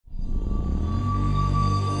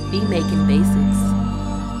Beat Making Basics.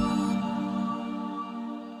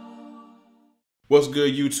 What's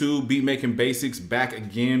good, YouTube? Beat Making Basics back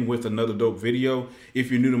again with another dope video.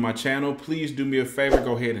 If you're new to my channel, please do me a favor,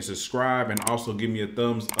 go ahead and subscribe and also give me a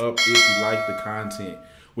thumbs up if you like the content.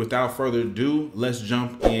 Without further ado, let's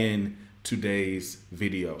jump in today's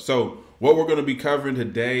video. So what we're going to be covering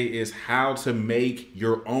today is how to make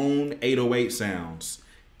your own 808 sounds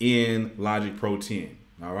in Logic Pro 10.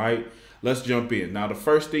 All right, let's jump in. Now, the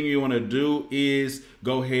first thing you want to do is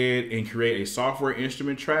go ahead and create a software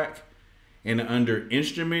instrument track. And under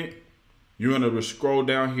instrument, you're going to scroll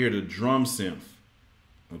down here to drum synth.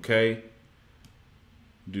 Okay.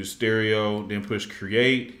 Do stereo, then push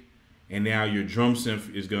create. And now your drum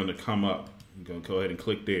synth is going to come up. You're going to go ahead and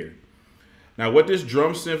click there. Now, what this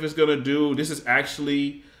drum synth is going to do, this is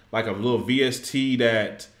actually like a little VST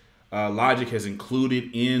that Logic has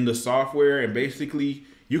included in the software. And basically,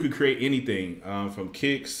 you can create anything from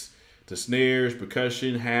kicks to snares,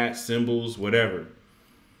 percussion, hats, cymbals, whatever.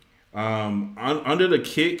 Under the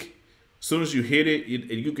kick, as soon as you hit it,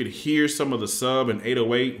 you could hear some of the sub and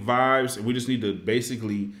 808 vibes. And we just need to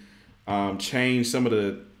basically change some of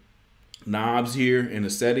the knobs here and the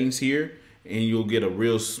settings here, and you'll get a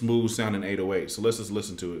real smooth sounding 808. So let's just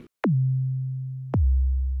listen to it.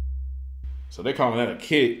 So they're calling that a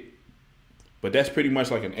kick, but that's pretty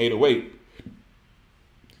much like an 808.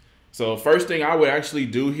 So first thing I would actually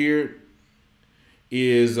do here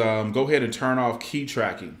is go ahead and turn off key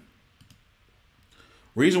tracking.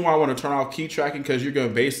 Reason why I want to turn off key tracking, because you're going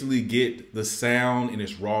to basically get the sound in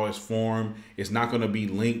its rawest form. It's not going to be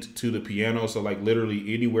linked to the piano. So like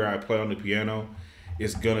literally anywhere I play on the piano,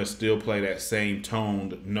 it's going to still play that same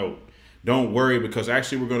toned note. Don't worry, because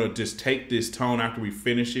actually we're going to just take this tone after we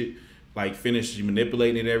finish it, like finish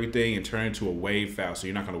manipulating it and everything, and turn it into a wave file. So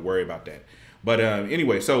you're not going to worry about that. But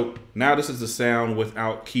anyway, so now this is the sound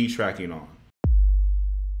without key tracking on.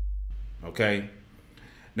 Okay.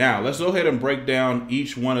 Now let's go ahead and break down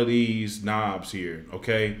each one of these knobs here.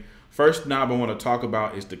 Okay. First knob I want to talk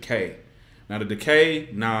about is decay. Now the decay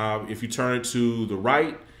knob, if you turn it to the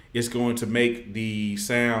right, it's going to make the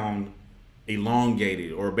sound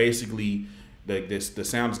elongated, or basically the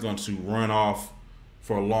sound is going to run off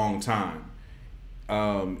for a long time.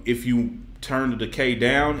 If you turn the decay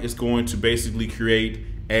down, it's going to basically create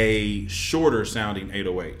a shorter sounding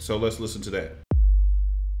 808. So let's listen to that.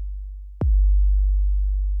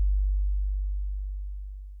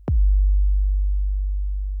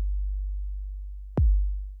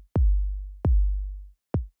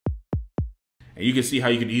 And you can see how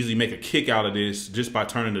you can easily make a kick out of this just by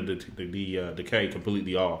turning the decay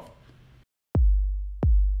completely off.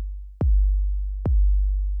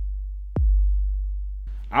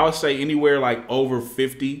 I would say anywhere like over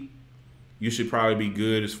 50, you should probably be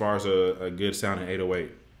good as far as a good sounding 808.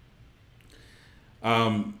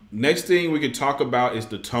 Next thing we could talk about is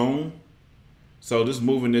the tone. So just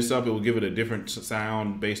moving this up, it will give it a different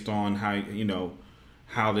sound based on how, you know,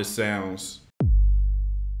 how this sounds.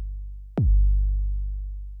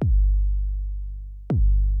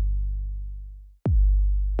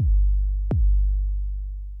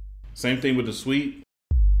 Same thing with the sweep.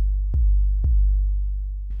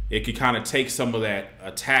 It can kind of take some of that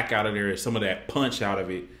attack out of there, some of that punch out of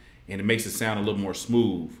it, and it makes it sound a little more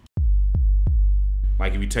smooth.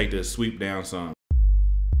 Like if you take the sweep down some.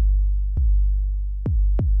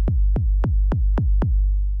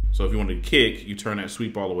 So if you want to kick, you turn that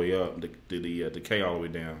sweep all the way up, the decay all the way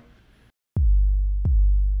down.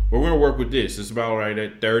 We're going to work with this. It's about right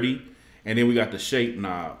at 30. And then we got the shape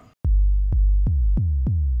knob.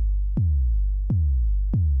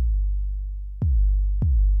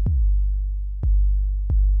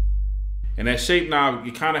 And that shape knob,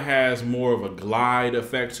 it kind of has more of a glide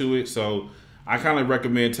effect to it. So I kind of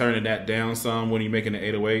recommend turning that down some when you're making the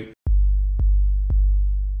 808.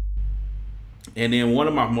 And then one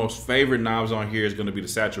of my most favorite knobs on here is going to be the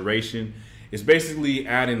saturation. It's basically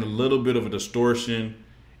adding a little bit of a distortion,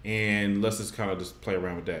 and let's just kind of just play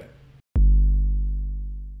around with that.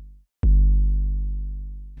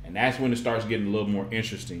 And that's when it starts getting a little more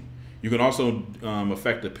interesting. You can also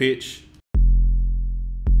affect the pitch.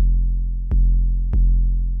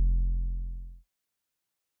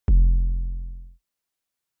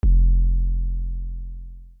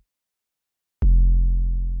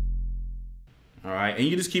 All right, and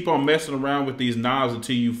you just keep on messing around with these knobs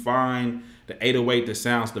until you find the 808 that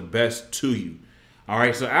sounds the best to you. All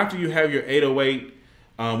right, so after you have your 808,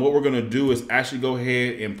 what we're gonna do is actually go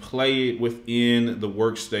ahead and play it within the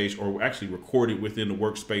workspace, or actually record it within the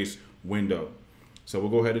workspace window. So we'll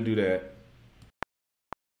go ahead and do that.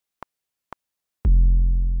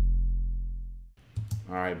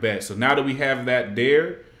 All right, bet. So now that we have that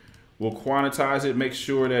there, we'll quantize it, make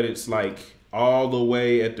sure that it's like all the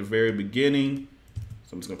way at the very beginning.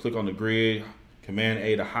 So I'm just gonna click on the grid, Command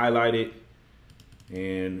A to highlight it,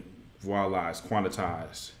 and voila, it's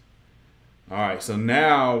quantized. All right, so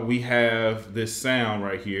now we have this sound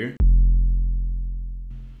right here.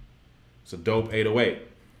 It's a dope 808.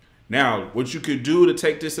 Now, what you could do to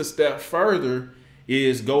take this a step further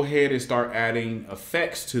is go ahead and start adding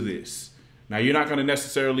effects to this. Now, you're not gonna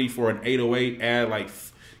necessarily, for an 808, add like,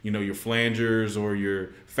 you know, your flangers or your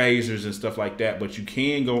phasers and stuff like that, but you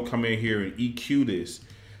can go come in here and EQ this.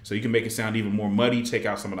 So you can make it sound even more muddy, take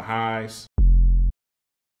out some of the highs.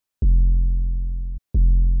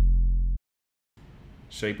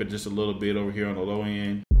 Shape it just a little bit over here on the low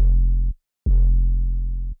end.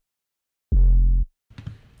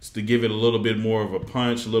 Just to give it a little bit more of a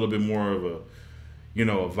punch, a little bit more of a, you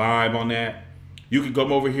know, a vibe on that. You could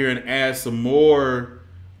come over here and add some more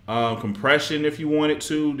compression if you wanted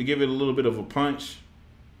to give it a little bit of a punch.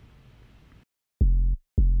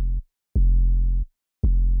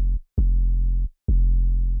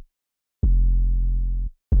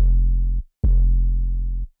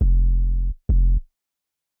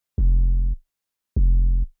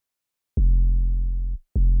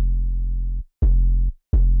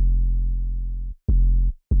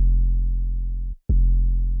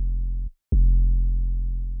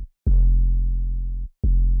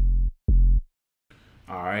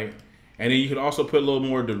 All right, and then you could also put a little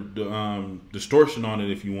more distortion on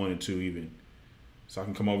it if you wanted to even. So I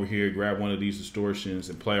can come over here, grab one of these distortions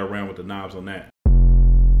and play around with the knobs on that.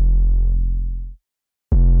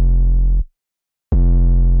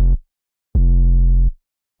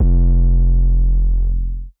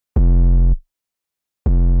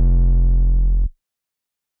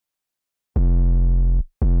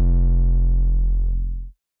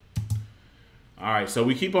 All right, so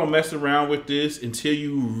we keep on messing around with this until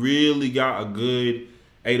you really got a good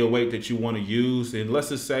 808 that you want to use. And let's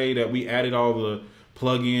just say that we added all the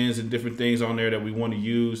plugins and different things on there that we want to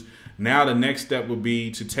use. Now the next step would be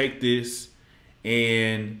to take this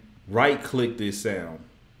and right-click this sound.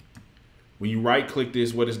 When you right-click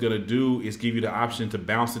this, what it's going to do is give you the option to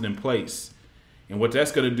bounce it in place. And what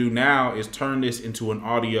that's going to do now is turn this into an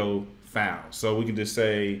audio file. So we can just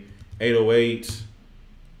say 808,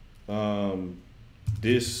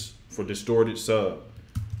 this for distorted sub.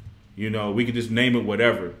 You know, we could just name it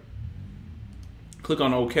whatever. Click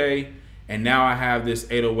on OK, and now I have this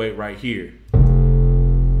 808 right here.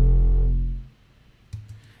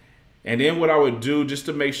 And then what I would do, just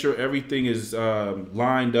to make sure everything is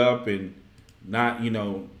lined up and not, you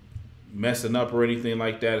know, messing up or anything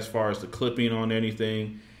like that as far as the clipping on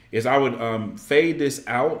anything, is I would fade this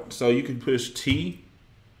out. So you can push T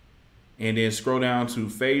and then scroll down to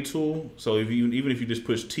fade tool. So if you, even if you just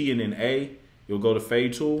push T and then A, you'll go to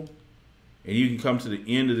fade tool, and you can come to the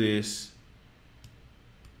end of this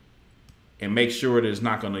and make sure that it's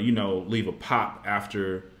not gonna, you know, leave a pop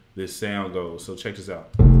after this sound goes. So check this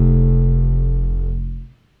out.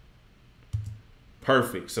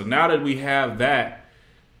 Perfect. So now that we have that,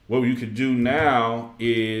 what you could do now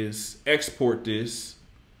is export this.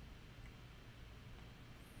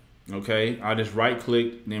 Okay, I just right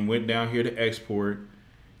clicked and then went down here to export,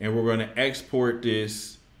 and we're going to export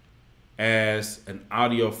this as an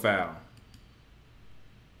audio file.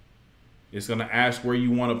 It's going to ask where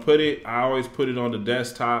you want to put it. I always put it on the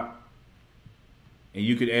desktop, and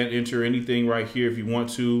you could enter anything right here if you want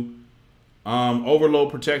to. Overload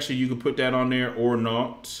protection, you can put that on there or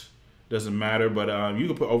not, doesn't matter, but you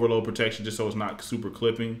can put overload protection just so it's not super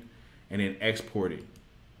clipping, and then export it.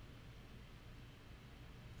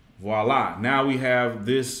 Voila, now we have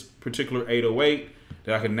this particular 808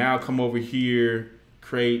 that I can now come over here,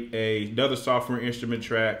 create another software instrument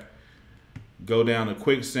track, go down to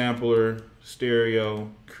quick sampler,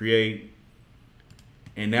 stereo, create.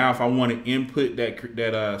 And now if I want to input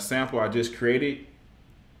that sample I just created,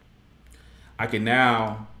 I can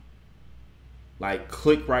now like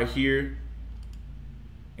click right here,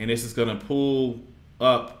 and this is gonna pull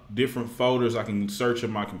up different folders I can search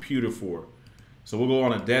in my computer for. So we'll go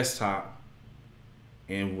on a desktop,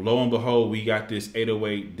 and lo and behold, we got this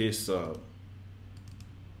 808 disc sub.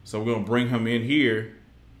 So we're gonna bring him in here,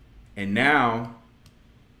 and now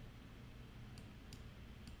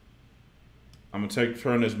I'm gonna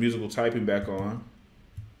turn this musical typing back on,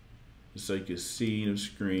 just so you can see the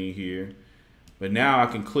screen here. But now I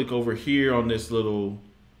can click over here on this little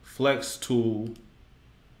flex tool,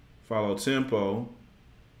 follow tempo,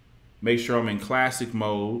 make sure I'm in classic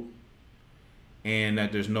mode, and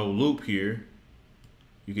that there's no loop here.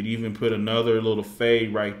 You could even put another little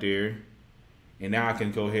fade right there, And now I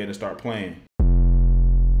can go ahead and start playing.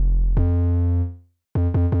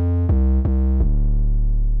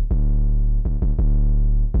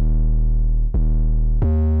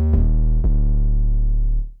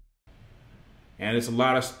 And it's a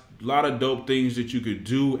lot of dope things that you could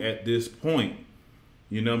do at this point.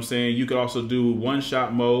 You know what I'm saying? You could also do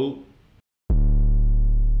one-shot mode.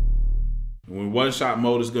 And what one-shot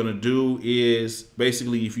mode is gonna do is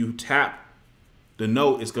basically if you tap the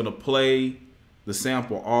note, it's gonna play the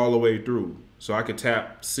sample all the way through. So I could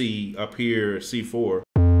tap C up here, C4.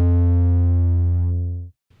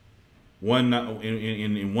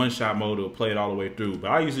 In one-shot mode, it'll play it all the way through.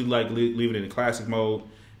 But I usually like leave it in classic mode.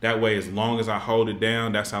 That way, as long as I hold it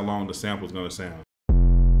down, that's how long the sample is gonna sound.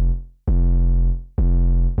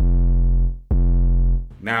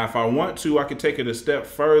 Now, if I want to, I can take it a step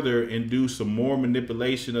further and do some more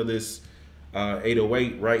manipulation of this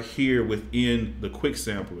 808 right here within the quick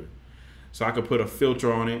sampler. So I could put a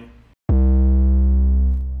filter on it.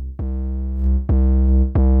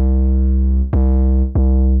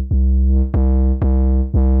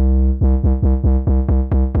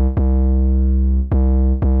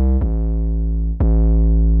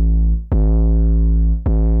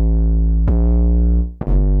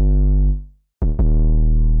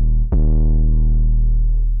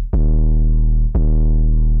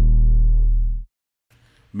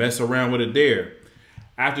 Mess around with it there.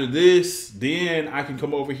 After this, then I can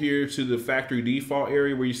come over here to the factory default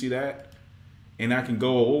area where you see that. And I can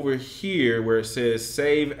go over here where it says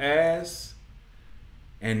save as.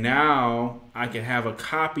 And now I can have a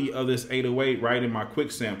copy of this 808 right in my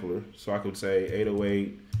quick sampler. So I could say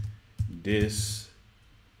 808 dis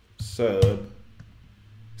sub,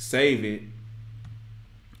 save it.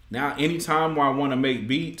 Now anytime where I want to make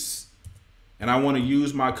beats and I want to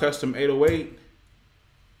use my custom 808,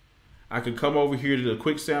 I could come over here to the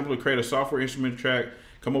quick sampler, create a software instrument track,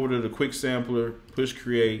 come over to the quick sampler, push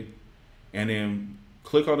create, and then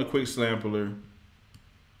click on the quick sampler.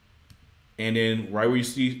 And then right where you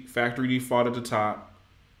see factory default at the top,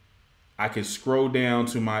 I can scroll down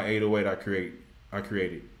to my 808 I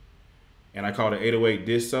created. And I call it 808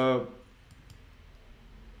 dis sub.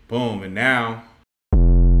 Boom, and now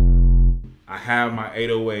I have my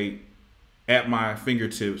 808 at my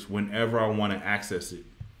fingertips whenever I want to access it.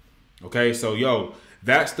 Okay, so yo,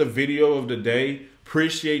 that's the video of the day.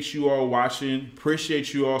 Appreciate you all watching,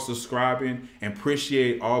 appreciate you all subscribing, and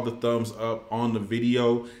appreciate all the thumbs up on the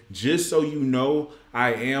video. Just so you know,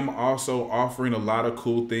 I am also offering a lot of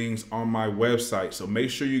cool things on my website. So make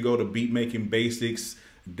sure you go to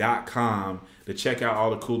beatmakingbasics.com to check out all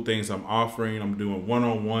the cool things I'm offering. I'm doing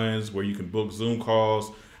one-on-ones where you can book Zoom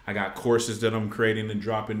calls. I got courses that I'm creating and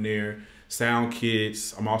dropping there. Sound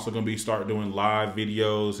kits. I'm also going to be start doing live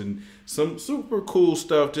videos and some super cool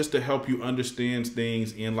stuff just to help you understand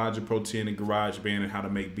things in Logic Pro 10 and GarageBand and how to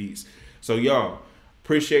make beats. So y'all,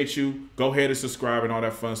 appreciate you. Go ahead and subscribe and all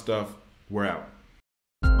that fun stuff. We're out.